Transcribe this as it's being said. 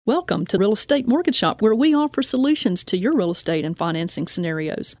Welcome to Real Estate Mortgage Shop, where we offer solutions to your real estate and financing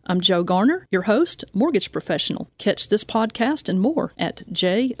scenarios. I'm Joe Garner, your host, mortgage professional. Catch this podcast and more at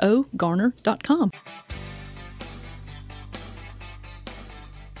jogarner.com.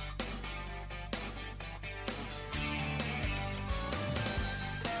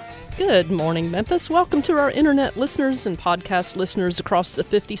 Good morning, Memphis. Welcome to our internet listeners and podcast listeners across the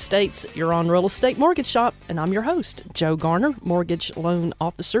 50 states. You're on Real Estate Mortgage Shop, and I'm your host, Joe Garner, mortgage loan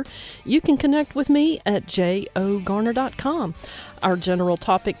officer. You can connect with me at jogarner.com. Our general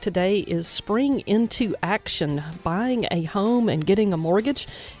topic today is spring into action, buying a home and getting a mortgage.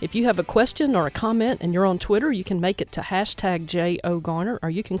 If you have a question or a comment and you're on Twitter, you can make it to hashtag JOGarner,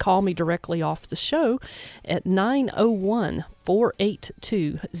 or you can call me directly off the show at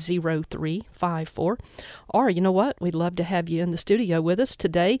 901-482-0354. Or you know what? We'd love to have you in the studio with us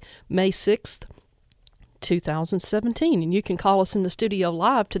today, May 6th. 2017, and you can call us in the studio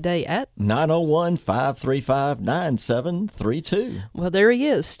live today at 901-535-9732. Well, there he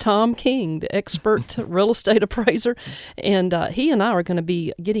is, Tom King, the expert real estate appraiser, and he and I are going to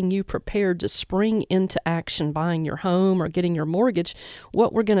be getting you prepared to spring into action, buying your home or getting your mortgage.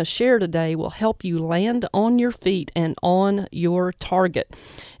 What we're going to share today will help you land on your feet and on your target.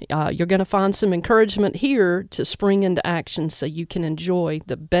 You're going to find some encouragement here to spring into action so you can enjoy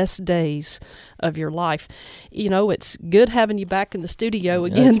the best days of your life. You know, it's good having you back in the studio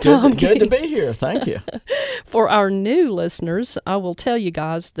again, Tom. Good to be here. Thank you. For our new listeners, I will tell you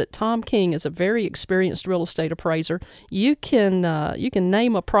guys that Tom King is a very experienced real estate appraiser. You can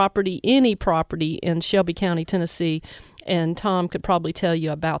name a property, any property in Shelby County, Tennessee, and Tom could probably tell you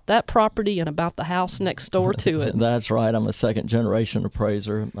about that property and about the house next door to it. That's right. I'm a second-generation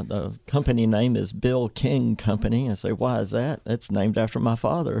appraiser. The company name is Bill King Company. I say, why is that? It's named after my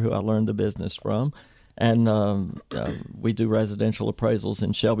father, who I learned the business from. And we do residential appraisals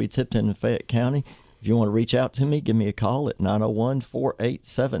in Shelby, Tipton, and Fayette County. If you want to reach out to me, give me a call at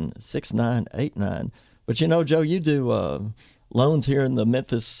 901-487-6989. But you know, Joe, you do loans here in the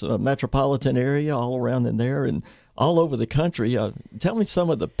Memphis metropolitan area, all around in there, and all over the country. Tell me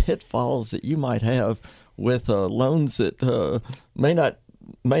some of the pitfalls that you might have with loans that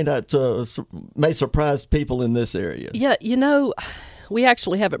may surprise people in this area. Yeah, you know, we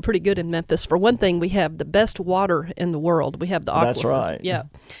actually have it pretty good in Memphis. For one thing, we have the best water in the world. We have the aquifer. That's right. Yeah.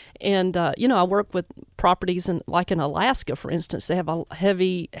 And, you know, I work with properties like in Alaska, for instance. They have a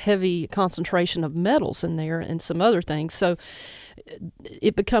heavy concentration of metals in there and some other things. So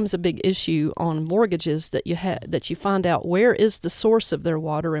it becomes a big issue on mortgages that you find out where is the source of their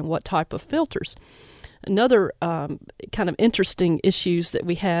water and what type of filters. Another kind of interesting issues that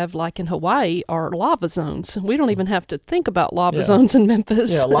we have, like in Hawaii, are lava zones. We don't even have to think about lava zones in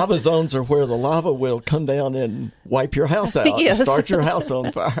Memphis. Yeah, lava zones are where the lava will come down and wipe your house out, Yes. and start your house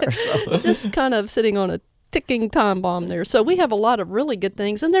on fire. So. Just kind of sitting on a ticking time bomb there. So we have a lot of really good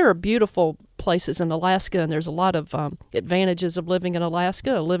things, and there are beautiful places in Alaska, and there's a lot of advantages of living in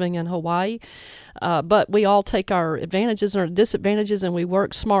Alaska, living in Hawaii. But we all take our advantages and our disadvantages, and we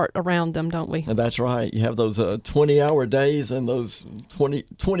work smart around them, don't we? And that's right. You have those 20-hour days and those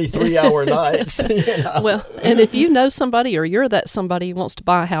 23-hour nights. You know? Well, and if you know somebody or you're that somebody who wants to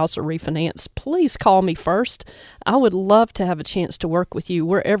buy a house or refinance, please call me first. I would love to have a chance to work with you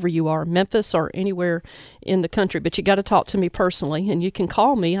wherever you are, Memphis or anywhere in the country. But you got to talk to me personally, and you can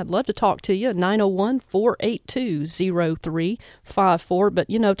call me. I'd love to talk to you at 901-482-0354. But,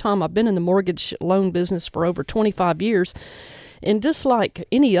 you know, Tom, I've been in the mortgage loan business for over 25 years. And just like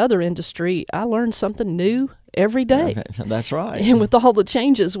any other industry, I learn something new every day. That's right. And with all the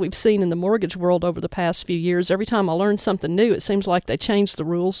changes we've seen in the mortgage world over the past few years, every time I learn something new, it seems like they change the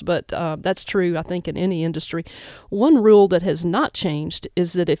rules. But that's true, I think, in any industry. One rule that has not changed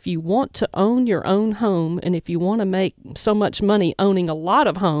is that if you want to own your own home, and if you want to make so much money owning a lot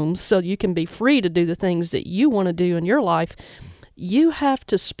of homes so you can be free to do the things that you want to do in your life, you have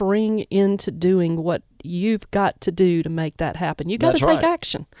to spring into doing what you've got to do to make that happen. You got to take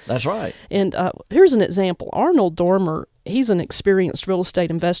action. That's right. And here's an example. Arnold Dormer, he's an experienced real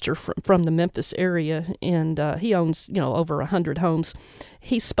estate investor from the Memphis area, and he owns, you know, over 100 homes.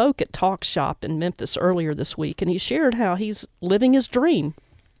 He spoke at Talk Shop in Memphis earlier this week, and he shared how he's living his dream,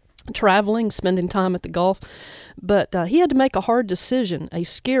 traveling, spending time at the Gulf. But he had to make a hard decision, a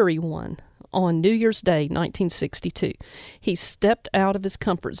scary one, on New Year's Day, 1962. He stepped out of his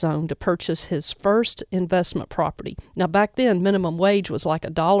comfort zone to purchase his first investment property. Now, back then, minimum wage was like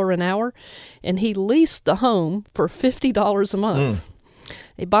 $1 an hour, and he leased the home for $50 a month.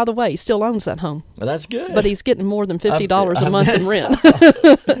 Hey, by the way, he still owns that home. Well, that's good. But he's getting more than $50 a month in rent.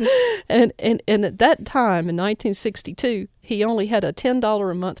 and at that time, in 1962, He only had a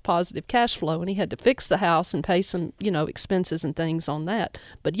 $10 a month positive cash flow, and he had to fix the house and pay some, expenses and things on that.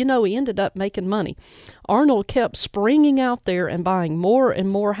 But, he ended up making money. Arnold kept springing out there and buying more and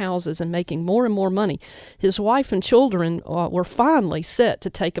more houses and making more and more money. His wife and children were finally set to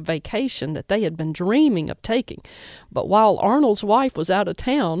take a vacation that they had been dreaming of taking. But while Arnold's wife was out of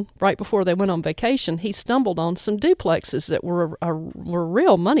town right before they went on vacation, he stumbled on some duplexes that were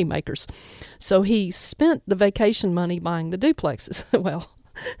real money makers. So he spent the vacation money buying the duplexes. Well,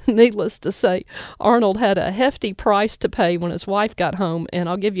 needless to say, Arnold had a hefty price to pay when his wife got home, and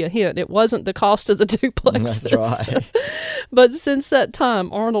I'll give you a hint, it wasn't the cost of the duplexes. That's right. But since that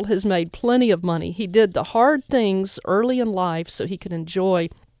time, Arnold has made plenty of money. He did the hard things early in life so he could enjoy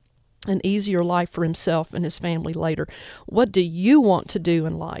an easier life for himself and his family later. What do you want to do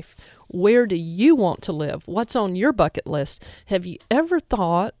in life? Where do you want to live? What's on your bucket list? Have you ever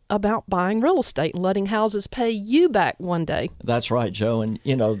thought about buying real estate and letting houses pay you back one day? That's right, Joe. And,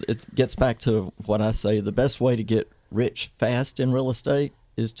 it gets back to what I say. The best way to get rich fast in real estate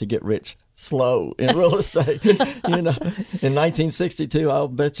is to get rich slow in real estate. In 1962, I'll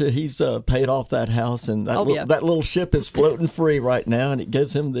bet you he's paid off that house, and that little ship is floating free right now, and it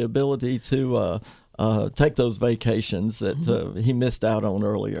gives him the ability to take those vacations that he missed out on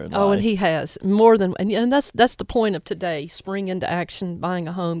earlier in life. Oh, and he has more than, and that's the point of today. Spring into action, buying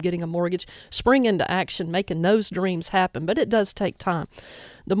a home, getting a mortgage. Spring into action, making those dreams happen. But it does take time.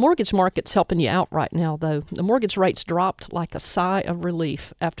 The mortgage market's helping you out right now, though. The mortgage rates dropped like a sigh of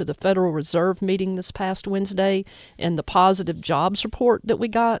relief after the Federal Reserve meeting this past Wednesday and the positive jobs report that we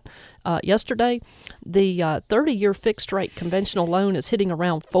got yesterday. The 30-year fixed-rate conventional loan is hitting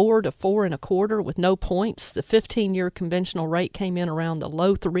around 4 to 4.25 with no points. The 15-year conventional rate came in around the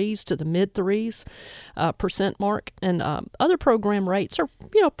low 3s to the mid 3s percent mark, and other program rates are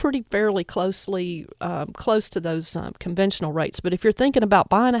pretty fairly close to those conventional rates. But if you're thinking about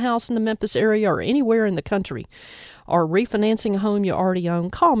buying a house in the Memphis area or anywhere in the country, or refinancing a home you already own,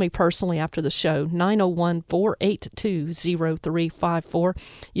 call me personally after the show, 901-482-0354.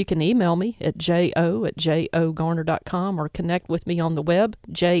 You can email me at jo@jogarner.com or connect with me on the web,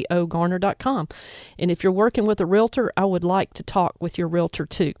 jogarner.com. And if you're working with a realtor, I would like to talk with your realtor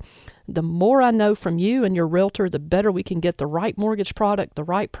too. The more I know from you and your realtor, the better we can get the right mortgage product, the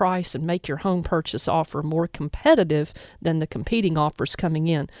right price, and make your home purchase offer more competitive than the competing offers coming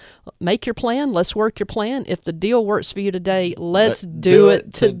in. Make your plan. Let's work your plan. If the deal works for you today, let's do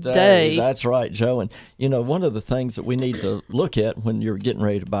it today. That's right, Joe. And, one of the things that we need to look at when you're getting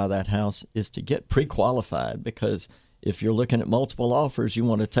ready to buy that house is to get pre-qualified, because if you're looking at multiple offers, you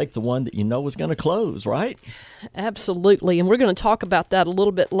want to take the one that you know is going to close, right? Absolutely, and we're going to talk about that a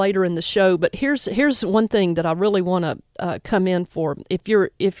little bit later in the show. But here's one thing that I really want to come in for. If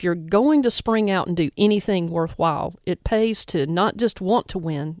you're going to spring out and do anything worthwhile, it pays to not just want to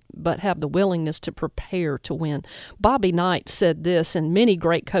win, but have the willingness to prepare to win. Bobby Knight said this, and many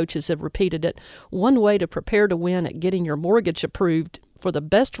great coaches have repeated it. One way to prepare to win at getting your mortgage approved for the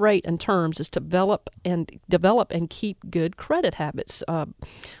best rate and terms is to develop and keep good credit habits.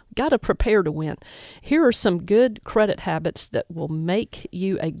 Got to prepare to win. Here are some good credit habits that will make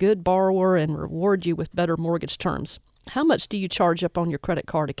you a good borrower and reward you with better mortgage terms. How much do you charge up on your credit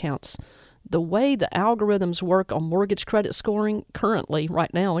card accounts? The way the algorithms work on mortgage credit scoring currently,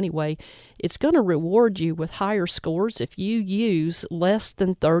 right now anyway, it's going to reward you with higher scores if you use less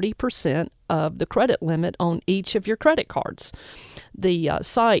than 30% of the credit limit on each of your credit cards. The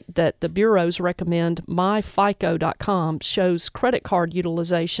site that the bureaus recommend, myfico.com, shows credit card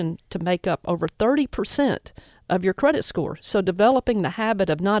utilization to make up over 30% of your credit score. So developing the habit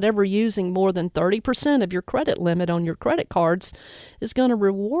of not ever using more than 30% of your credit limit on your credit cards is going to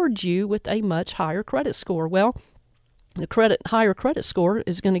reward you with a much higher credit score. Well, the higher credit score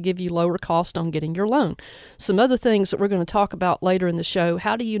is going to give you lower cost on getting your loan. Some other things that we're going to talk about later in the show: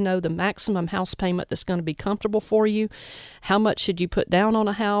 how do you know the maximum house payment that's going to be comfortable for you? How much should you put down on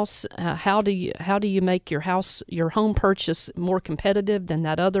a house? How do you make your home purchase more competitive than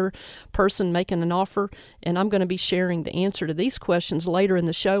that other person making an offer? And I'm going to be sharing the answer to these questions later in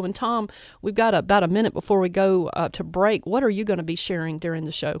the show. And Tom, we've got about a minute before we go to break. What are you going to be sharing during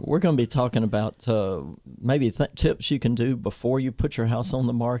the show? We're going to be talking about maybe tips you can do before you put your house on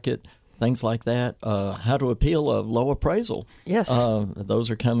the market, things like that. How to appeal a low appraisal. Yes,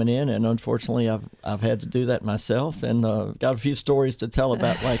 those are coming in, and unfortunately, I've had to do that myself, and got a few stories to tell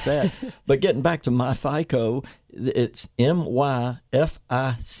about like that. But getting back to MyFICO, it's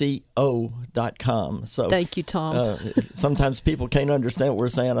MYFICO.com. So thank you, Tom. Sometimes people can't understand what we're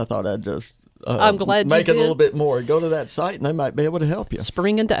saying. I thought I'd just I'm glad make you it did. a little bit more. Go to that site, and they might be able to help you.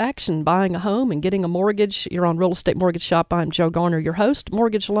 Spring into action, buying a home and getting a mortgage. You're on Real Estate Mortgage Shop. I'm Joe Garner, your host,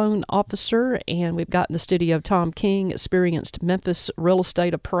 mortgage loan officer, and we've got in the studio Tom King, experienced Memphis real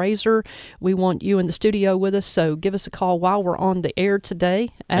estate appraiser. We want you in the studio with us, so give us a call while we're on the air today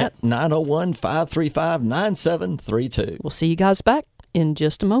at 901-535-9732. We'll see you guys back in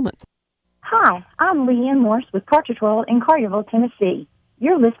just a moment. Hi, I'm Leanne Morse with Partridge World in Collierville, Tennessee.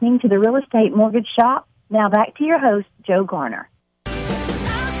 You're listening to the Real Estate Mortgage Shop. Now back to your host, Joe Garner.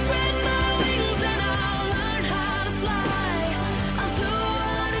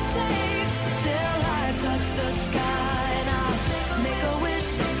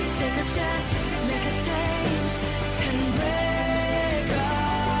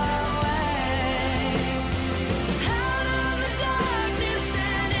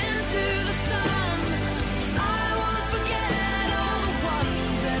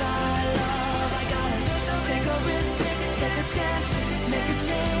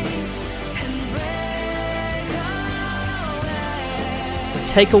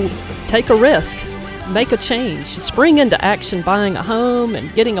 Take a risk, make a change, spring into action, buying a home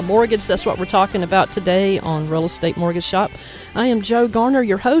and getting a mortgage. That's what we're talking about today on Real Estate Mortgage Shop. I am Joe Garner,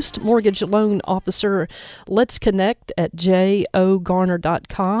 your host, mortgage loan officer. Let's connect at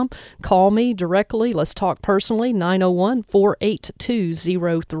jogarner.com. Call me directly. Let's talk personally,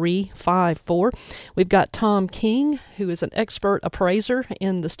 901-482-0354. We've got Tom King, who is an expert appraiser,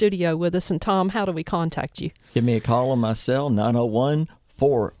 in the studio with us. And Tom, how do we contact you? Give me a call on my cell,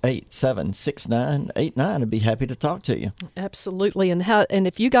 901-487-6989. I'd be happy to talk to you. Absolutely. And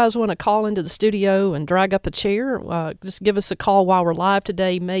if you guys want to call into the studio and drag up a chair, just give us a call while we're live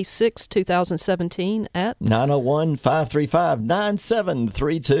today, May 6, 2017 at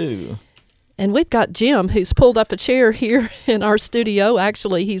 901-535-9732. And we've got Jim, who's pulled up a chair here in our studio.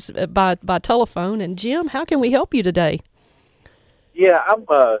 Actually, he's by telephone. And Jim, how can we help you today? Yeah, I'm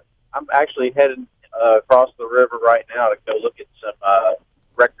actually heading across the river right now to go look at some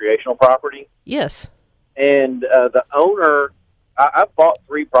recreational property. Yes. And the owner, I've bought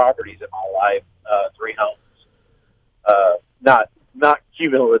 3 properties in my life, 3 homes. Not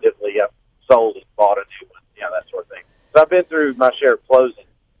cumulatively. I've sold and bought a new one, that sort of thing. So I've been through my share of closing.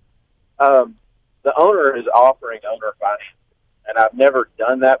 The owner is offering owner finance, and I've never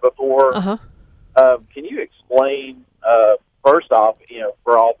done that before. Uh-huh. Can you explain, first off,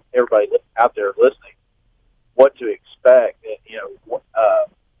 for everybody out there listening, what to expect,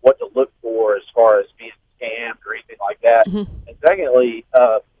 what to look for as far as being scammed or anything like that? Mm-hmm. And secondly,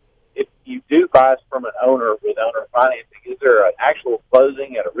 if you do buy from an owner with owner financing, is there an actual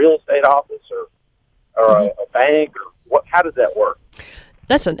closing at a real estate office or a bank, or how does that work?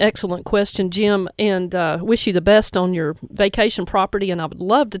 That's an excellent question, Jim, and wish you the best on your vacation property. And I would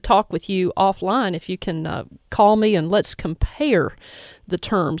love to talk with you offline if you can call me and let's compare the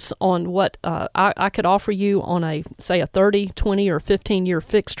terms on what I could offer you on a 30, 20, or 15-year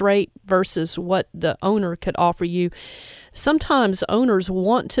fixed rate versus what the owner could offer you. Sometimes owners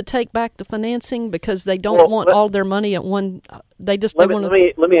want to take back the financing because they don't want all their money at one. Let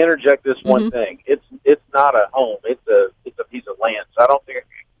me interject this one thing. It's not a home. It's a piece of land. So I don't think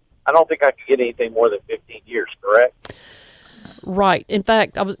I could get anything more than 15 years. Correct? Right. In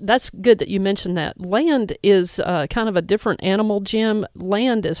fact, that's good that you mentioned that. Land is kind of a different animal, Jim.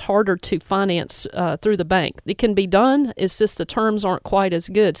 Land is harder to finance through the bank. It can be done. It's just the terms aren't quite as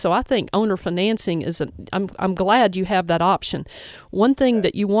good. So I think owner financing I'm glad you have that option. One thing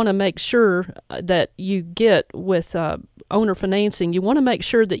that you want to make sure that you get with owner financing, you want to make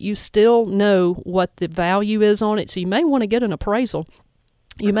sure that you still know what the value is on it. So you may want to get an appraisal.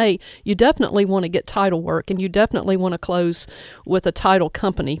 You definitely want to get title work, and you definitely want to close with a title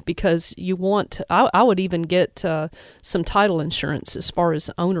company because I would even get some title insurance as far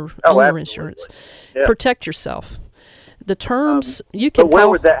as owner insurance. Yeah. Protect yourself. The terms you can. But where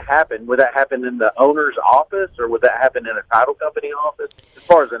would that happen? Would that happen in the owner's office, or would that happen in a title company office? As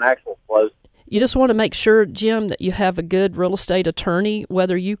far as an actual close. You just want to make sure, Jim, that you have a good real estate attorney,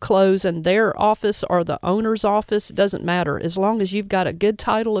 whether you close in their office or the owner's office, it doesn't matter. As long as you've got a good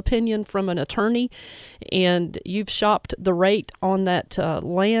title opinion from an attorney and you've shopped the rate on that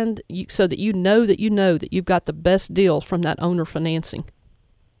land so that you know that you've got the best deal from that owner financing.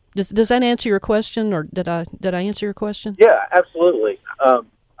 Does that answer your question, or did I answer your question? Yeah, absolutely.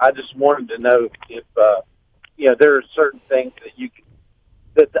 I just wanted to know if there are certain things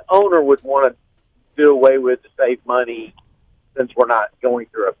that the owner would want to do away with to save money, since we're not going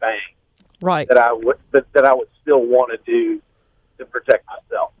through a bank. Right. That I would still want to do to protect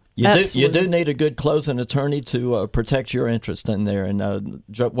myself. You do need a good closing attorney to protect your interest in there. And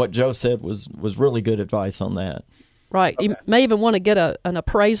what Joe said was really good advice on that. Right. Okay. You may even want to get an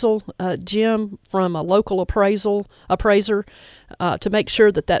appraisal, Jim, from a local appraiser to make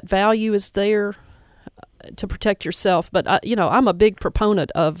sure that value is there to protect yourself. But, I'm a big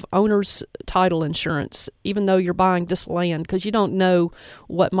proponent of owner's title insurance, even though you're buying this land, because you don't know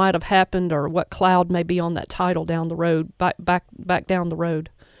what might have happened or what cloud may be on that title down the road, back down the road.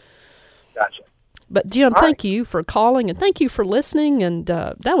 Gotcha. But, Jim, thank you for calling, and thank you for listening. And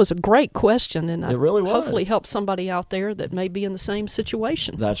that was a great question, and it really was. Hopefully help somebody out there that may be in the same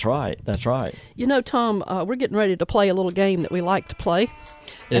situation. That's right. Tom, we're getting ready to play a little game that we like to play,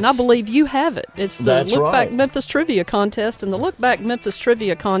 and I believe you have it. It's the Look Back Memphis Trivia Contest, and the Look Back Memphis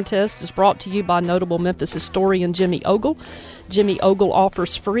Trivia Contest is brought to you by notable Memphis historian Jimmy Ogle. Jimmy Ogle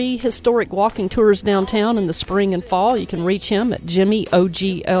offers free historic walking tours downtown in the spring and fall. You can reach him at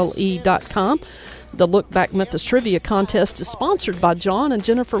jimmyogle.com. The Look Back Memphis Trivia Contest is sponsored by John and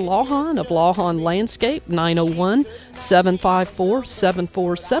Jennifer Lawhon of Lawhon Landscape,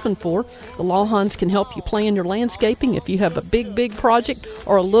 901-754-7474. The Lawhons can help you plan your landscaping if you have a big project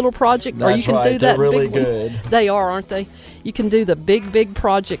or a little project, or you can do that They're really big good. one. They are, aren't they? You can do the big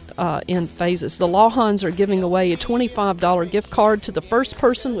project in phases. The Lawhons are giving away a $25 gift card to the first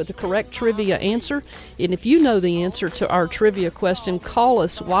person with the correct trivia answer. And if you know the answer to our trivia question, call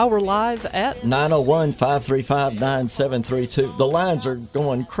us while we're live at 901-535-9732. The lines are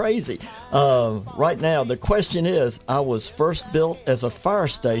going crazy. Right now, the question is, I was first built as a fire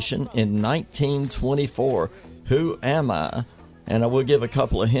station in 1924. Who am I? And I will give a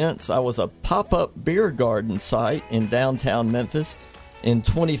couple of hints. I was a pop-up beer garden site in downtown Memphis in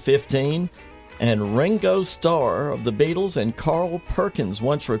 2015. And Ringo Starr of the Beatles and Carl Perkins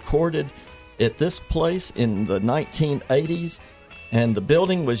once recorded at this place in the 1980s. And the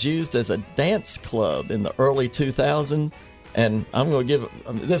building was used as a dance club in the early 2000s. And I'm going to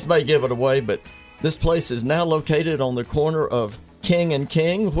this may give it away, but this place is now located on the corner of King and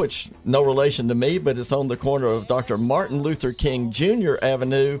King, which no relation to me, but it's on the corner of Dr. Martin Luther King Jr.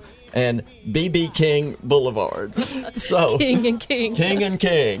 Avenue and B.B. King Boulevard. So King and King. King and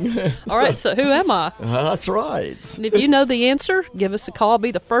King. All right, so who am I? That's right. And if you know the answer, give us a call. Be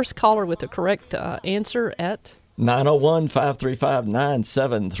the first caller with the correct answer at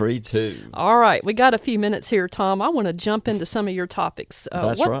 901-535-9732. All right, we got a few minutes here, Tom. I want to jump into some of your topics.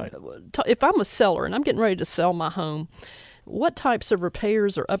 That's right. If I'm a seller and I'm getting ready to sell my home, what types of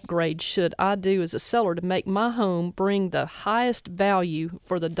repairs or upgrades should I do as a seller to make my home bring the highest value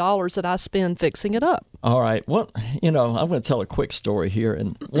for the dollars that I spend fixing it up? All right. Well, I'm going to tell a quick story here.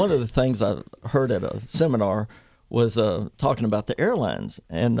 And one of the things I heard at a seminar was talking about the airlines.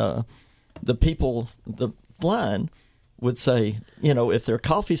 And the people, the flying, would say, if there are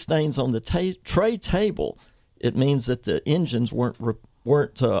coffee stains on the tray table, it means that the engines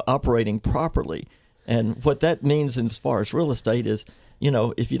weren't operating properly. And what that means as far as real estate is,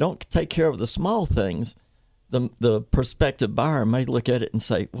 if you don't take care of the small things, the prospective buyer may look at it and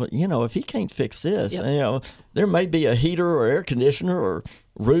say, well, if he can't fix this, yep. There may be a heater or air conditioner or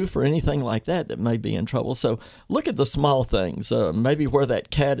roof or anything like that may be in trouble. So look at the small things, maybe where that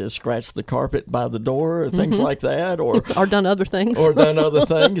cat has scratched the carpet by the door or things like that, or done other things.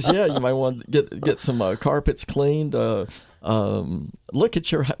 Yeah, you might want to get some carpets cleaned. Look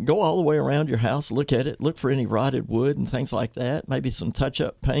at go all the way around your house, look at it, look for any rotted wood and things like that. Maybe some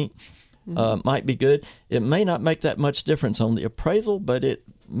touch-up paint might be good. It may not make that much difference on the appraisal, but it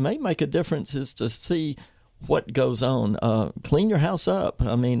may make a difference is to see what goes on. Clean your house up.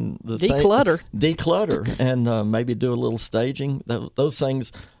 I mean, declutter, and maybe do a little staging. Those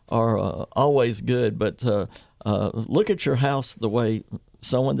things are always good, but look at your house the way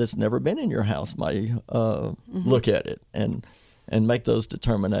someone that's never been in your house might look at it and make those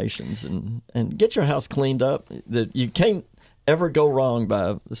determinations and get your house cleaned up. That you can't ever go wrong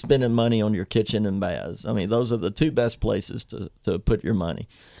by spending money on your kitchen and baths. I mean, those are the two best places to put your money.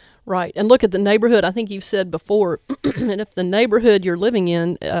 Right. And look at the neighborhood. I think you've said before, and if the neighborhood you're living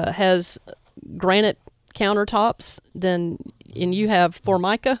in has granite countertops, and you have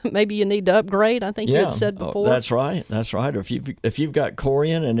Formica, maybe you need to upgrade. I think you had said before. That's right. Or if you've got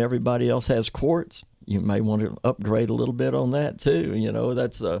Corian and everybody else has quartz, you may want to upgrade a little bit on that too.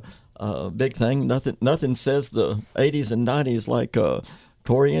 That's a big thing. Nothing says the 80s and 90s like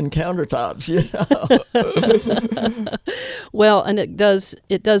Corian countertops. Well, and it does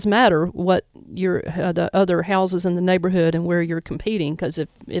matter what the other houses in the neighborhood and where you're competing, because if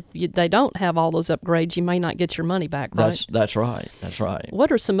they don't have all those upgrades, you may not get your money back, right? That's right.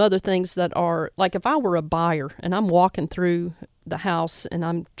 What are some other things that are, like if I were a buyer and I'm walking through the house and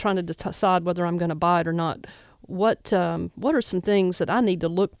I'm trying to decide whether I'm going to buy it or not, what are some things that I need to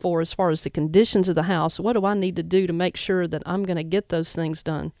look for as far as the conditions of the house? What do I need to do to make sure that I'm going to get those things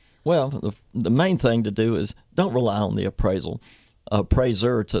done? Well, the main thing to do is don't rely on the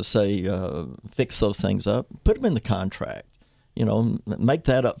appraiser to say fix those things up. Put them in the contract. Make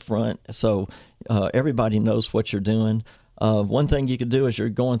that up front so everybody knows what you're doing. One thing you could do as you're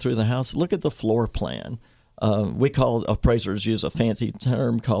going through the house, look at the floor plan. Appraisers use a fancy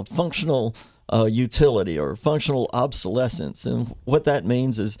term called functional utility or functional obsolescence. And what that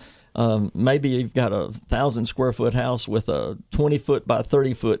means is maybe you've got a 1,000-square-foot house with a 20-foot by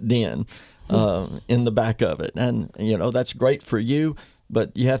 30-foot den in the back of it. And, that's great for you,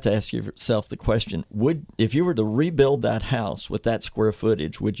 but you have to ask yourself the question, if you were to rebuild that house with that square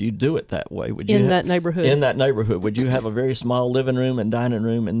footage, would you do it that way? That neighborhood? In that neighborhood. Would you have a very small living room and dining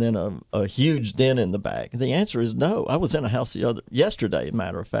room and then a huge den in the back? The answer is no. I was in a house yesterday,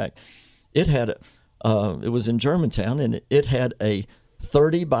 matter of fact. It was in Germantown, and it had a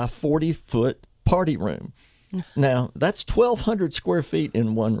 30 by 40 foot party room. Now, that's 1,200 square feet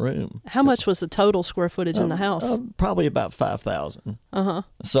in one room. How much was the total square footage in the house? Probably about 5,000. Uh-huh.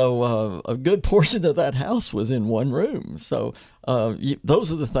 So a good portion of that house was in one room. So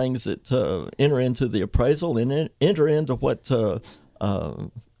those are the things that enter into the appraisal and enter into what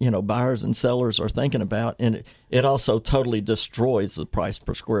buyers and sellers are thinking about. And it also totally destroys the price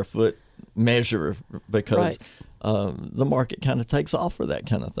per square foot measure because the market kind of takes off for that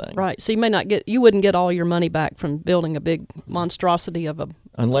kind of thing. Right. So you wouldn't get all your money back from building a big monstrosity of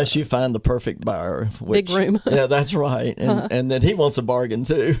unless you find the perfect buyer. Big room. Yeah, that's right. And then he wants a bargain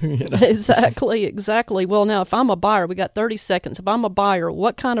too. Exactly. Well, now, if I'm a buyer, we got 30 seconds. If I'm a buyer,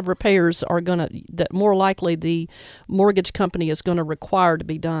 what kind of repairs are that more likely the mortgage company is going to require to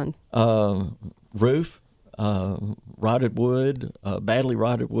be done? Roof. Rotted wood, badly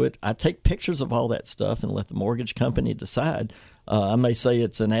rotted wood. I take pictures of all that stuff and let the mortgage company decide. I may say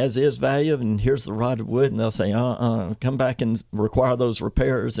it's an as-is value, and here's the rotted wood, and they'll say, come back and require those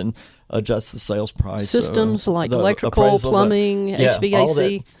repairs and adjust the sales price. Systems like electrical, plumbing,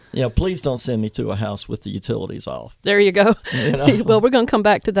 HVAC. Yeah, please don't send me to a house with the utilities off. There you go. Well, we're going to come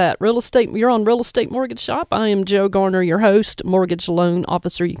back to that. You're on Real Estate Mortgage Shop. I am Joe Garner, your host, mortgage loan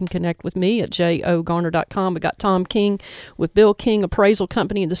officer. You can connect with me at jogarner.com. We got Tom King with Bill King Appraisal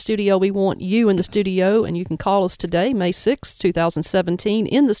Company in the studio. We want you in the studio, and you can call us today, May 6, 2017,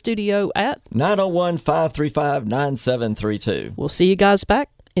 in the studio at 901-535-9732. We'll see you guys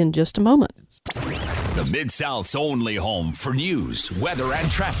back in just a moment. The Mid-South's only home for news, weather, and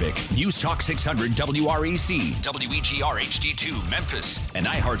traffic. News Talk 600 WREC, WEGR HD2 Memphis, an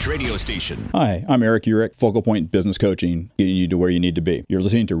iHeart radio station. Hi, I'm Eric Urich, Focal Point Business Coaching, getting you to where you need to be. You're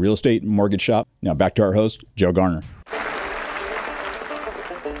listening to Real Estate Mortgage Shop. Now back to our host, Joe Garner.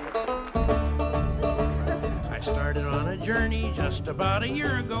 I started on a journey just about a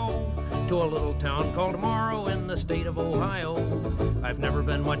year ago to a little town called Morrow in the state of Ohio. I've never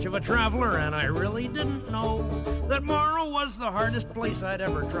been much of a traveler, and I really didn't know that Morrow was the hardest place I'd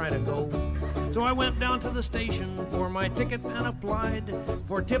ever try to go. So I went down to the station for my ticket and applied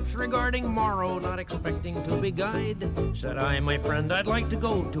for tips regarding Morrow, not expecting to be guide. Said I, my friend, I'd like to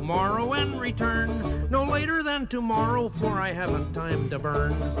go to Morrow and return no later than tomorrow, for I haven't time to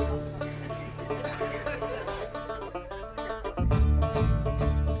burn.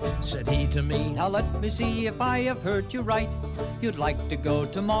 Said he to me, now let me see if I have heard you right. You'd like to go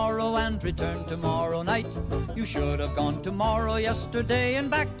tomorrow and return tomorrow night. You should have gone tomorrow yesterday and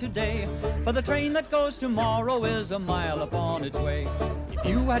back today, for the train that goes tomorrow is a mile upon its way. If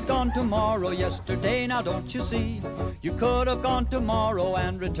you had gone tomorrow yesterday, now don't you see, you could have gone tomorrow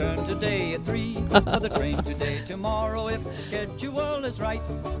and returned today at 3. For the train today, tomorrow, if the schedule is right,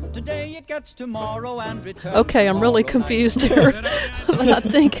 today it gets tomorrow and returns. Okay, I'm really confused here. But I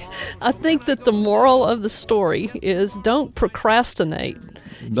think that the moral of the story is don't procrastinate.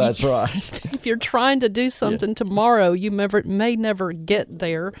 That's right. If you're trying to do something tomorrow, you may never get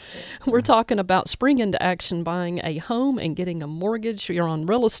there. We're talking about spring into action, buying a home and getting a mortgage. You're on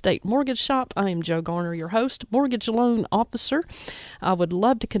Real Estate Mortgage Shop. I am Joe Garner, your host, mortgage loan officer. I would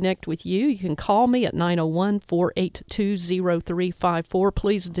love to connect with you. You can call me at 901-482-0354.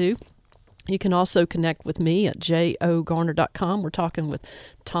 Please do. You can also connect with me at jogarner.com. We're talking with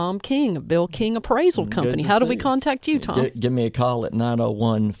Tom King of Bill King Appraisal Company. How do we contact you, Tom? Give me a call at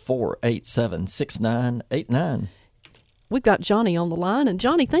 901-487-6989. We've got Johnny on the line. And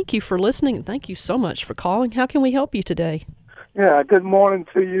Johnny, thank you for listening, and thank you so much for calling. How can we help you today? Yeah, good morning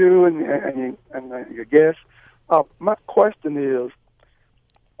to you and your guests. My question is,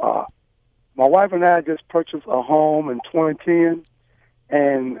 my my wife and I just purchased a home in 2010,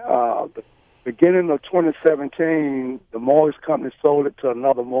 and the beginning of 2017, the mortgage company sold it to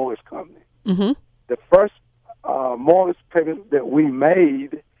another mortgage company. Mm-hmm. The first mortgage payment that we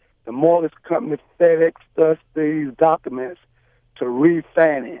made, the mortgage company FedExed us these documents to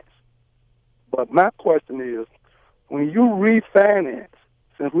refinance. But my question is, when you refinance,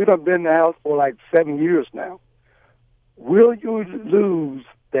 since we done been in the house for like 7 years now, will you lose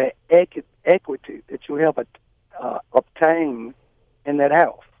the equity that you have obtained in that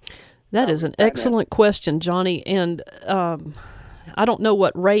house? That is an excellent question, Johnny. And I don't know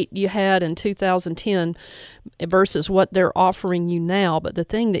what rate you had in 2010 versus what they're offering you now, but the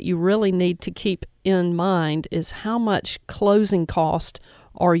thing that you really need to keep in mind is how much closing cost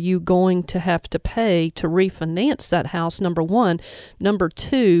are you going to have to pay to refinance that house, number one. Number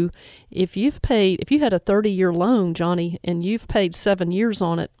two, if you had a 30-year loan, Johnny, and you've paid 7 years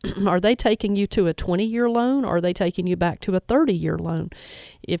on it, are they taking you to a 20-year loan, or are they taking you back to a 30-year loan?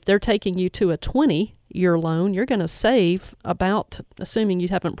 If they're taking you to a 20-year loan, you're going to save about, assuming you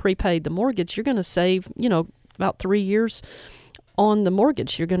haven't prepaid the mortgage, you're going to save, about 3 years on the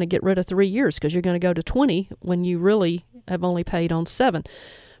mortgage. You're going to get rid of 3 years because you're going to go to 20 when you really have only paid on 7.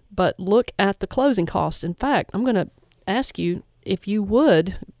 But look at the closing costs. In fact, I'm going to ask you if you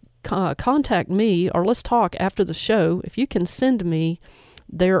would contact me, or let's talk after the show, if you can send me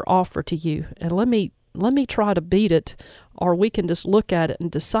their offer to you, and let me try to beat it, or we can just look at it and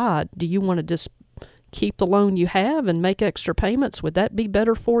decide, do you want to just keep the loan you have and make extra payments? Would that be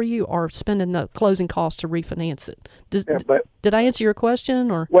better for you, or spending the closing costs to refinance it? Did I answer your question?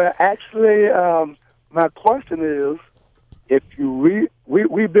 Or well, actually, my question is, if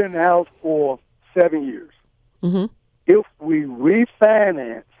we've been in the house for 7 years. Mm-hmm. If we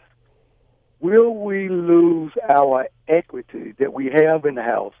refinance, will we lose our equity that we have in the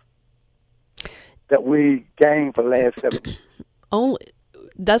house that we gained for the last 7 years?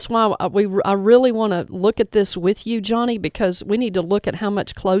 That's why I really want to look at this with you, Johnny, because we need to look at how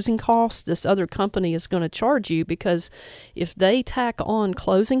much closing costs this other company is going to charge you, because if they tack on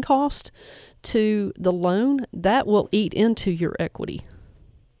closing cost to the loan, that will eat into your equity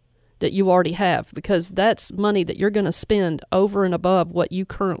that you already have, because that's money that you're going to spend over and above what you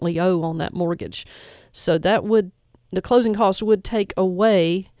currently owe on that mortgage. So the closing costs would take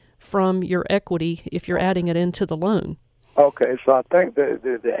away from your equity if you're adding it into the loan. Okay, so I think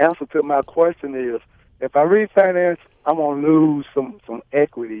the answer to my question is, if I refinance, I'm going to lose some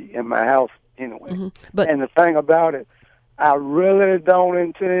equity in my house anyway. Mm-hmm. And the thing about it, I really don't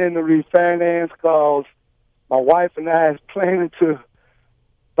intend to refinance, because my wife and I is planning to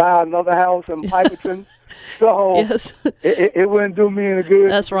buy another house in Piperton. So yes. it wouldn't do me any good.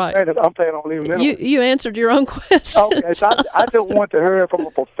 That's right. I'm planning on leaving anyway. You answered your own question. Okay, so I just want to hear from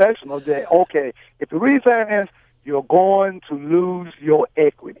a professional that, okay, if you refinance, you're going to lose your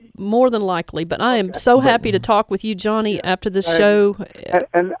equity. More than likely. But I am so happy to talk with you, Johnny, after this show.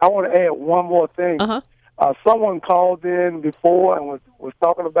 And I want to add one more thing. Uh-huh. Someone called in before and was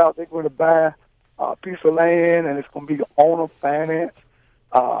talking about they're going to buy a piece of land and it's going to be owner finance.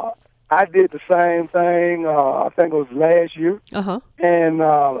 I did the same thing, I think it was last year. Uh-huh. And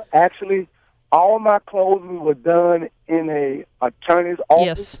actually, all my closings were done in a attorney's office.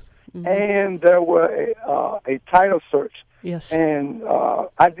 Yes. Mm-hmm. And there were a title search. Yes. And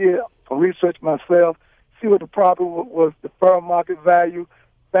I did some research myself, see what the property was, the fair market value,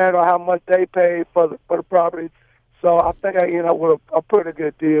 found out how much they paid for the property. So I think I ended up with a pretty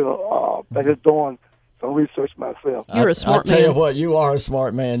good deal by just doing some research myself. You're a smart man. I tell you what, you are a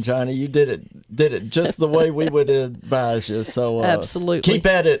smart man, Johnny. You did it just the way we would advise you. So absolutely, keep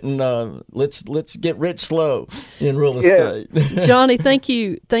at it, and let's get rich slow in real estate. Johnny, thank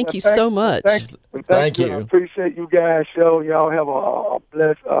you so much. Thank you. I appreciate you guys' show. Y'all have a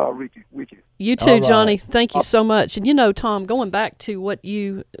blessed weekend. You too, right. Johnny. Thank you so much. And Tom, going back to what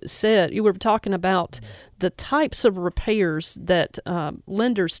you said, you were talking about the types of repairs that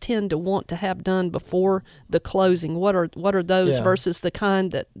lenders tend to want to have done before the closing. What are those versus the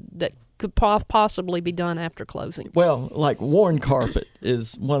kind that could possibly be done after closing? Well, like worn carpet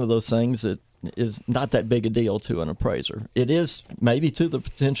is one of those things that is not that big a deal to an appraiser. It is maybe to the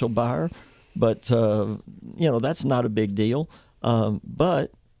potential buyer, but that's not a big deal.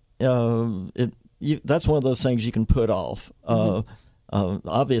 But that's one of those things you can put off.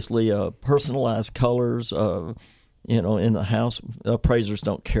 Obviously, personalized colors, in the house, appraisers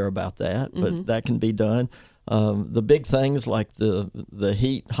don't care about that, but that can be done. The big things like the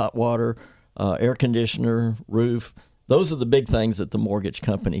heat, hot water, air conditioner, roof, those are the big things that the mortgage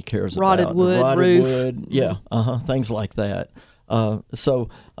company cares about. Rotted wood, wood, things like that. So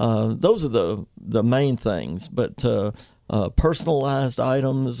those are the main things. But personalized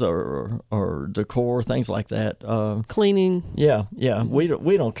items or decor, things like that. Cleaning. Yeah. We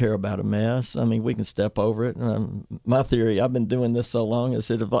don't care about a mess. I mean, we can step over it. My theory, I've been doing this so long, is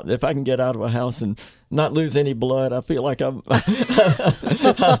that if I can get out of a house and not lose any blood, I feel like I'm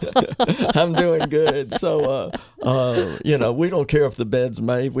I'm doing good. So we don't care if the bed's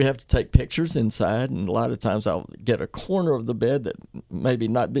made. We have to take pictures inside, and a lot of times I'll get a corner of the bed that maybe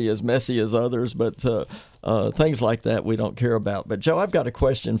not be as messy as others, but things like that we don't care about. But Joe, I've got a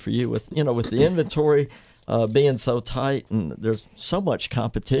question for you. With the inventory being so tight, and there's so much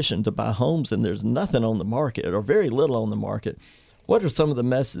competition to buy homes, and there's nothing on the market or very little on the market. What are some of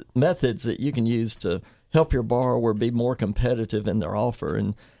the methods that you can use to help your borrower be more competitive in their offer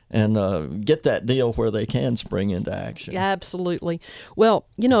and get that deal where they can spring into action? Yeah, absolutely. Well,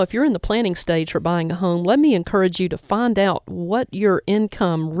 if you're in the planning stage for buying a home, let me encourage you to find out what your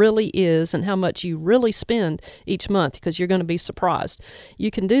income really is and how much you really spend each month, because you're going to be surprised.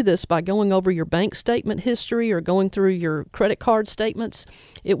 You can do this by going over your bank statement history or going through your credit card statements.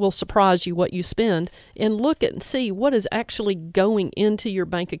 It will surprise you what you spend, and look at and see what is actually going into your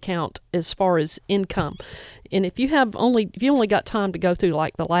bank account as far as income. And if you only got time to go through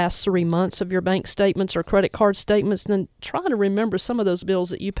like the last 3 months of your bank statements or credit card statements, then try to remember some of those bills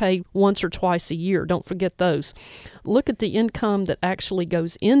that you pay once or twice a year. Don't forget those. Look at the income that actually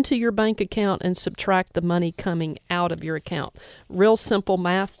goes into your bank account and subtract the money coming out of your account. Real simple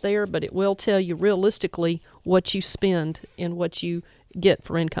math there, but it will tell you realistically what you spend and what you get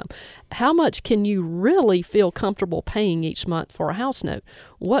for income. How much can you really feel comfortable paying each month for a house note?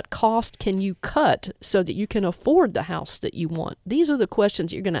 What cost can you cut so that you can afford the house that you want? These are the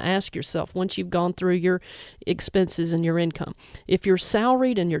questions you're going to ask yourself once you've gone through your expenses and your income. If you're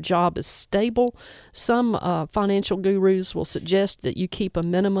salaried and your job is stable, some financial gurus will suggest that you keep a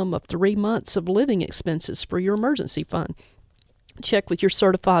minimum of 3 months of living expenses for your emergency fund. Check with your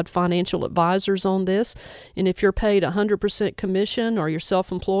certified financial advisors on this. And if you're paid 100% commission or you're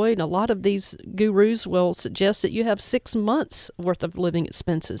self-employed, a lot of these gurus will suggest that you have 6 months worth of living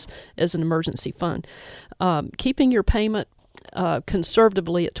expenses as an emergency fund. Keeping your payment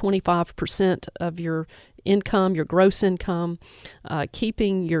conservatively at 25% of your income, your gross income,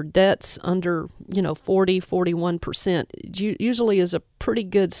 keeping your debts under 40-41% usually is a pretty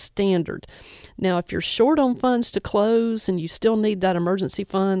good standard. Now, if you're short on funds to close and you still need that emergency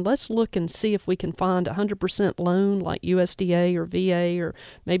fund, let's look and see if we can find a 100% loan like USDA or VA, or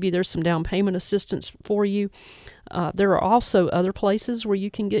maybe there's some down payment assistance for you. There are also other places where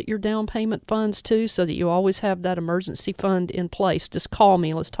you can get your down payment funds too, so that you always have that emergency fund in place. Just call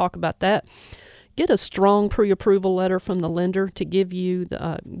me. Let's talk about that. Get a strong pre-approval letter from the lender to give you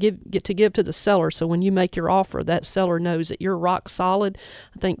give to the seller. So when you make your offer, that seller knows that you're rock solid.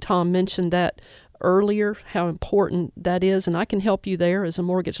 I think Tom mentioned that earlier, how important that is, and I can help you there as a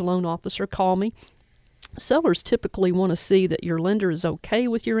mortgage loan officer. Call me. Sellers typically want to see that your lender is okay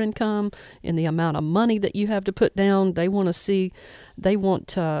with your income and the amount of money that you have to put down. They want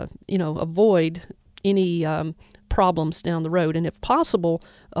to avoid any problems down the road, and if possible,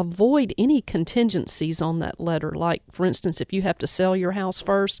 avoid any contingencies on that letter. Like, for instance, if you have to sell your house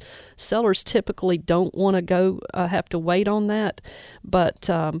first, sellers typically don't want to have to wait on that, but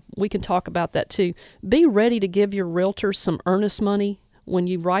we can talk about that too. Be ready to give your realtor some earnest money when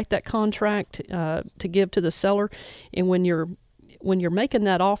you write that contract to give to the seller, and when you're making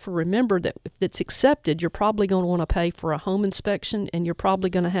that offer, remember that if it's accepted, you're probably going to want to pay for a home inspection, and you're probably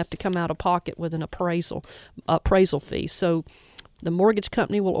going to have to come out of pocket with an appraisal fee. So the mortgage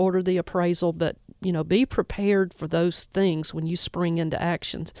company will order the appraisal, but be prepared for those things when you spring into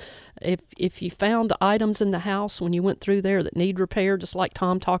actions. If you found items in the house when you went through there that need repair, just like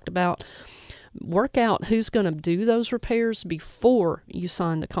Tom talked about, work out who's going to do those repairs before you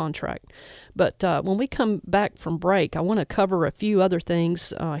sign the contract. But when we come back from break, I want to cover a few other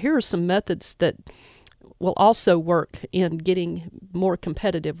things. Here are some methods that will also work in getting more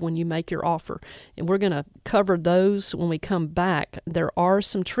competitive when you make your offer. And we're going to cover those when we come back. There are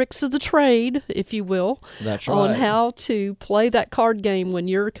some tricks of the trade, if you will, That's right. on how to play that card game when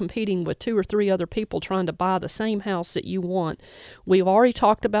you're competing with 2 or 3 other people trying to buy the same house that you want. We've already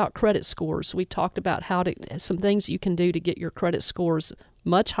talked about credit scores. We talked about some things you can do to get your credit scores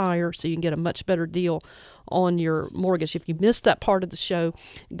much higher so you can get a much better deal on your mortgage. If you missed that part of the show,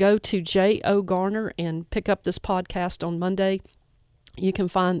 go to J.O. Garner and pick up this podcast on Monday. You can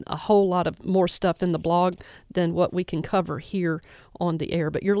find a whole lot of more stuff in the blog than what we can cover here on the air.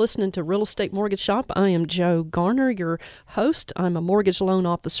 But you're listening to Real Estate Mortgage Shop. I am Joe Garner, your host. I'm a mortgage loan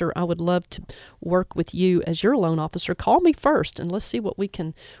officer. I would love to work with you as your loan officer. Call me first, and let's see what we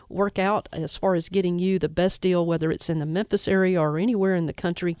can work out as far as getting you the best deal, whether it's in the Memphis area or anywhere in the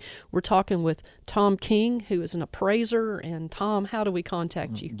country. We're talking with Tom King, who is an appraiser. And Tom, how do we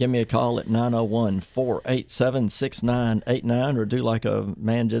contact you? Give me a call at 901-487-6989, or do like a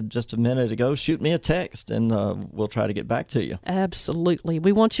man did just a minute ago, shoot me a text, and we'll try to get back to you. Absolutely.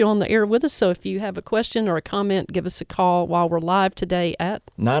 We want you on the air with us, so if you have a question or a comment, give us a call while we're live today at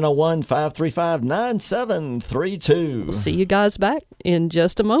 901-535-9732. We'll see you guys back in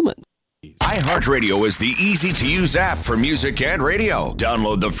just a moment. iHeartRadio is the easy-to-use app for music and radio.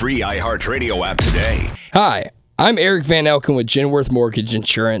 Download the free iHeartRadio app today. Hi, I'm Eric Van Elken with Genworth Mortgage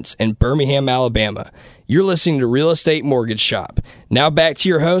Insurance in Birmingham, Alabama. You're listening to Real Estate Mortgage Shop. Now back to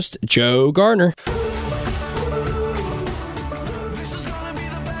your host, Joe Garner.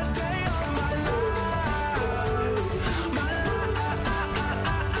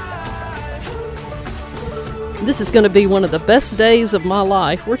 This is going to be one of the best days of my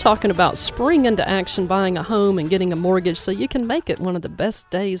life. We're talking about spring into action, buying a home and getting a mortgage so you can make it one of the best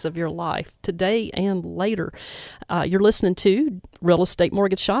days of your life, today and later. You're listening to Real Estate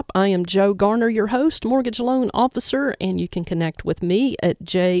Mortgage Shop. I am Joe Garner, your host, mortgage loan officer, and you can connect with me at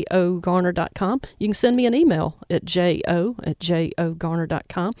jogarner.com. You can send me an email at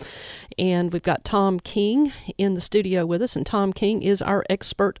jo@jogarner.com. And we've got Tom King in the studio with us, and Tom King is our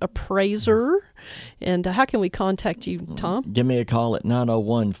expert appraiser. And how can we contact you, Tom? Give me a call at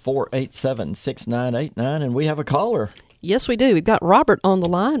 901-487-6989, and we have a caller. Yes, we do. We've got Robert on the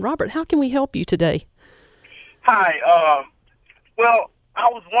line. Robert, how can we help you today? Hi. Well, I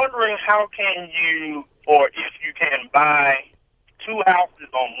was wondering how can you, or if you can, buy two houses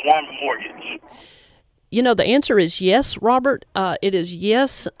on one mortgage? You know, the answer is yes, Robert. It is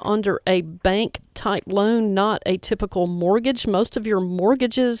yes under a bank-type loan, not a typical mortgage. Most of your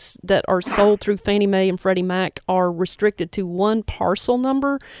mortgages that are sold through Fannie Mae and Freddie Mac are restricted to one parcel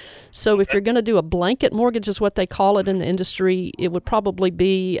number. So if you're going to do a blanket mortgage, is what they call it in the industry, it would probably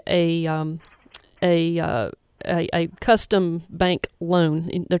be a custom bank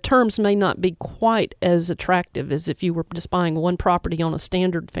loan. The terms may not be quite as attractive as if you were just buying one property on a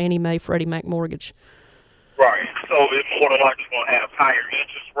standard Fannie Mae, Freddie Mac mortgage. Right. So it's more than likely going to have higher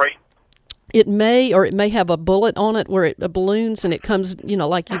interest rate. It may, or it may have a bullet on it where it balloons and it comes,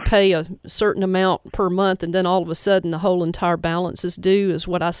 like you pay a certain amount per month and then all of a sudden the whole entire balance is due, is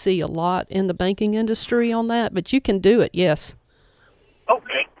what I see a lot in the banking industry on that. But you can do it, yes.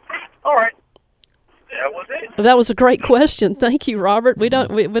 Okay. All right. That was it. That was a great question. Thank you, Robert. We've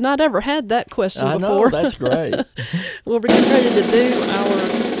not ever had that question before. I know, that's great. Well, we're getting ready to do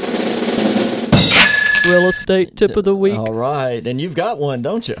our real estate tip of the week. All right. And you've got one,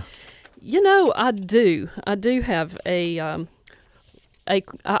 don't you? I do. I do have I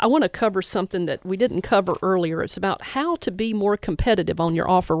want to cover something that we didn't cover earlier. It's about how to be more competitive on your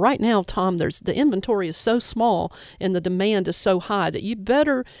offer. Right now, Tom, the inventory is so small and the demand is so high that you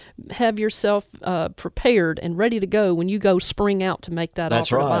better have yourself prepared and ready to go when you go spring out to make that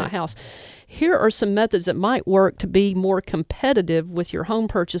offer to buy a house. Here are some methods that might work to be more competitive with your home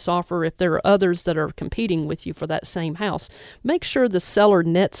purchase offer if there are others that are competing with you for that same house. Make sure the seller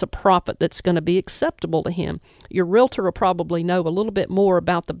nets a profit that's going to be acceptable to him. Your realtor will probably know a little bit more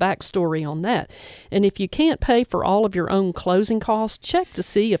about the backstory on that. And if you can't pay for all of your own closing costs, check to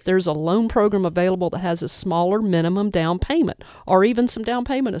see if there's a loan program available that has a smaller minimum down payment or even some down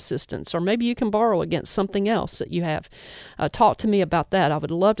payment assistance, or maybe you can borrow against something else that you have. Talk to me about that. I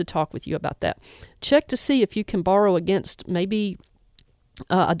would love to talk with you about that. Check to see if you can borrow against maybe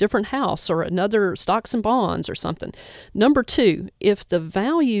a different house or another stocks and bonds or something. Number 2, if the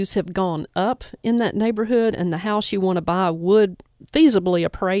values have gone up in that neighborhood and the house you want to buy would feasibly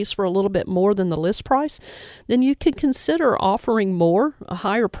appraise for a little bit more than the list price, then you could consider offering a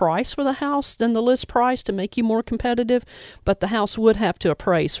higher price for the house than the list price to make you more competitive, but the house would have to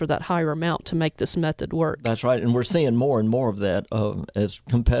appraise for that higher amount to make this method work. That's right, and we're seeing more and more of that as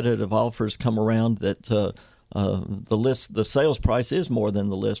competitive offers come around, that the sales price is more than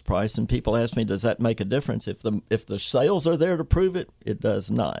the list price, and people ask me, does that make a difference? If the sales are there to prove it, it does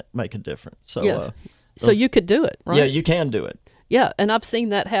not make a difference. So, so you could do it, right? Yeah, you can do it. Yeah, and I've seen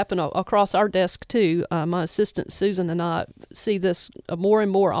that happen across our desk too. My assistant Susan and I see this more and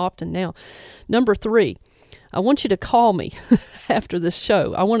more often now. Number 3, I want you to call me after this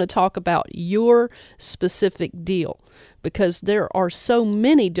show. I want to talk about your specific deal, because there are so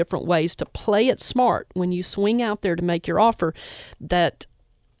many different ways to play it smart when you swing out there to make your offer that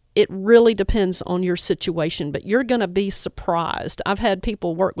it really depends on your situation, but you're going to be surprised. I've had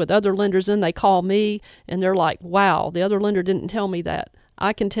people work with other lenders and they call me and they're like, wow, the other lender didn't tell me that.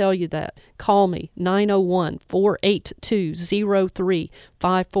 I can tell you that. Call me,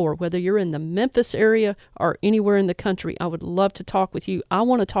 901-482-0354. Whether you're in the Memphis area or anywhere in the country, I would love to talk with you. I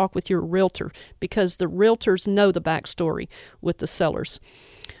want to talk with your realtor because the realtors know the backstory with the sellers.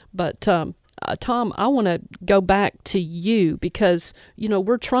 But Tom, I want to go back to you because,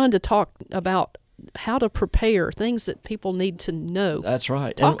 we're trying to talk about how to prepare, things that people need to know. That's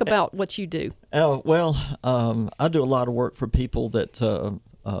right. Talk about what you do. I do a lot of work for people that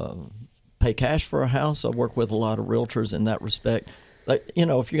pay cash for a house. I work with a lot of realtors in that respect. Like,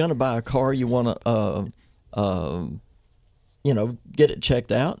 if you're going to buy a car, you want to, get it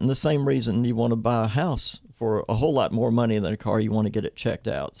checked out. And the same reason you want to buy a house for a whole lot more money than a car, you want to get it checked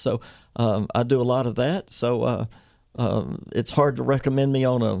out. So I do a lot of that. So it's hard to recommend me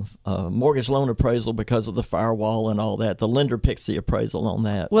on a mortgage loan appraisal because of the firewall and all that. The lender picks the appraisal on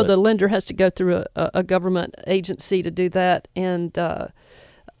that. Well, the lender has to go through a government agency to do that, and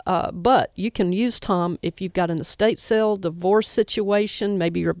but you can use Tom if you've got an estate sale, divorce situation,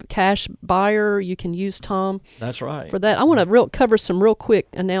 maybe you're a cash buyer. You can use Tom. That's right. For that, I want to cover some real quick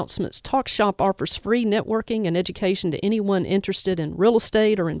announcements. Talk Shop offers free networking and education to anyone interested in real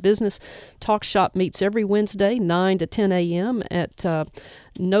estate or in business. Talk Shop meets every Wednesday, 9 to 10 a.m. at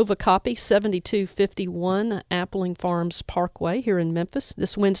Nova Copy, 7251 Appling Farms Parkway here in Memphis.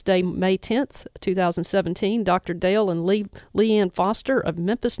 This Wednesday, May 10th, 2017, Dr. Dale and Leanne Foster of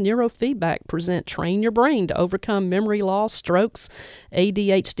Memphis Neurofeedback present Train Your Brain to Overcome Memory Loss, Strokes,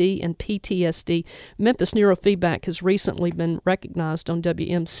 ADHD, and PTSD. Memphis Neurofeedback has recently been recognized on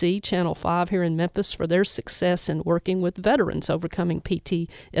WMC Channel 5 here in Memphis for their success in working with veterans overcoming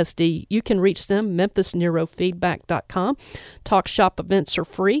PTSD. You can reach them, memphisneurofeedback.com. Talk Shop events are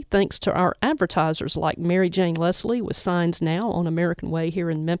free thanks to our advertisers like Mary Jane Leslie with Signs Now on American Way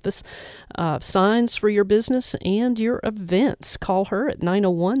here in Memphis. Signs for your business and your events. Call her at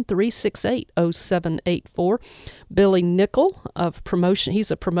 901-368-0784. Billy Nickel of promotion.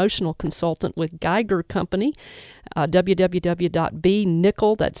 He's a promotional consultant with Geiger Company.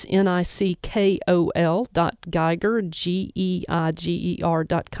 www.bnickel, that's NICKOL.Geiger,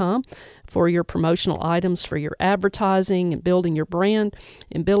 GEIGER.com for your promotional items for your advertising and building your brand.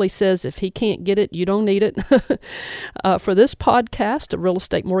 And Billy says if he can't get it, you don't need it. For this podcast, a real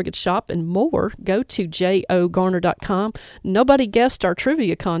estate mortgage shop, and more, go to jogarner.com. Nobody guessed our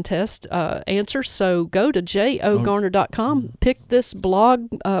trivia contest answer, so go to jogarner.com. Pick this blog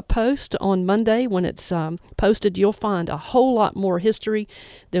post on Monday when it's posted. You'll find a whole lot more history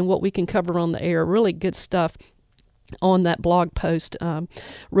than what we can cover on the air. Really good stuff on that blog post.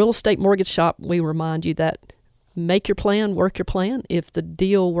 Real Estate Mortgage Shop, we remind you that make your plan, work your plan. If the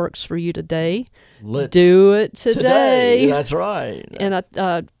deal works for you today, let's do it today. That's right. And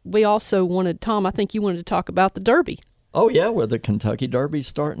we also wanted, Tom, I think you wanted to talk about the Derby. Oh, yeah, well, the Kentucky Derby's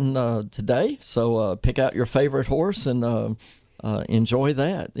starting today. So pick out your favorite horse and enjoy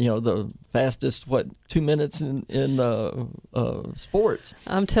that. The fastest, 2 minutes in sports.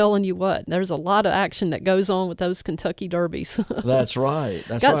 I'm telling you what, there's a lot of action that goes on with those Kentucky Derbies. That's right.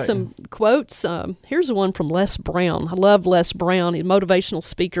 Got some quotes. Here's one from Les Brown. I love Les Brown. He's a motivational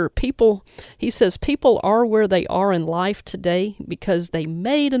speaker. He says, people are where they are in life today because they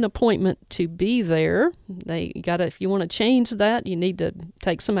made an appointment to be there. If you want to change that, you need to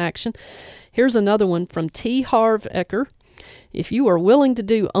take some action. Here's another one from T. Harv Eker. If you are willing to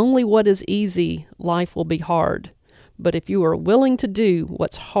do only what is easy, life will be hard. But if you are willing to do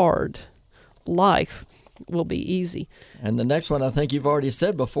what's hard, life will be easy. And the next one I think you've already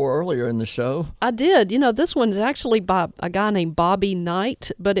said before earlier in the show. I did. This one's actually by a guy named Bobby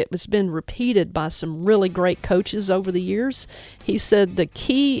Knight, but it has been repeated by some really great coaches over the years. He said, the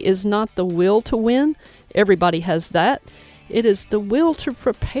key is not the will to win. Everybody has that. It is the will to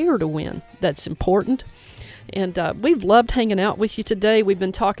prepare to win that's important. And we've loved hanging out with you today. We've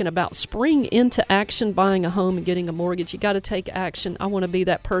been talking about spring into action, buying a home and getting a mortgage. You got to take action. I want to be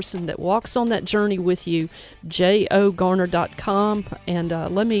that person that walks on that journey with you. jogarner.com, and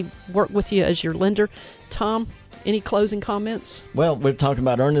let me work with you as your lender. Tom, any closing comments? Well, we're talking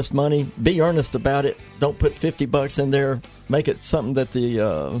about earnest money. Be earnest about it. Don't put $50 in there. Make it something that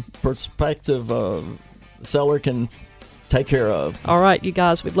the prospective seller can take care of. All right, you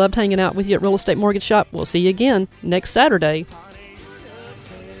guys, we've loved hanging out with you at Real Estate Mortgage Shop. We'll see you again next Saturday.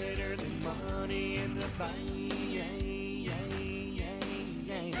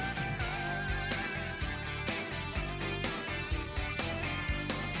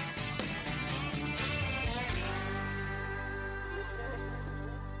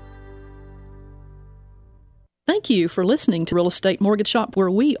 Thank you for listening to Real Estate Mortgage Shop, where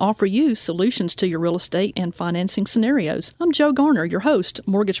we offer you solutions to your real estate and financing scenarios. I'm Joe Garner, your host,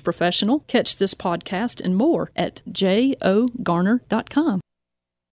 mortgage professional. Catch this podcast and more at jogarner.com.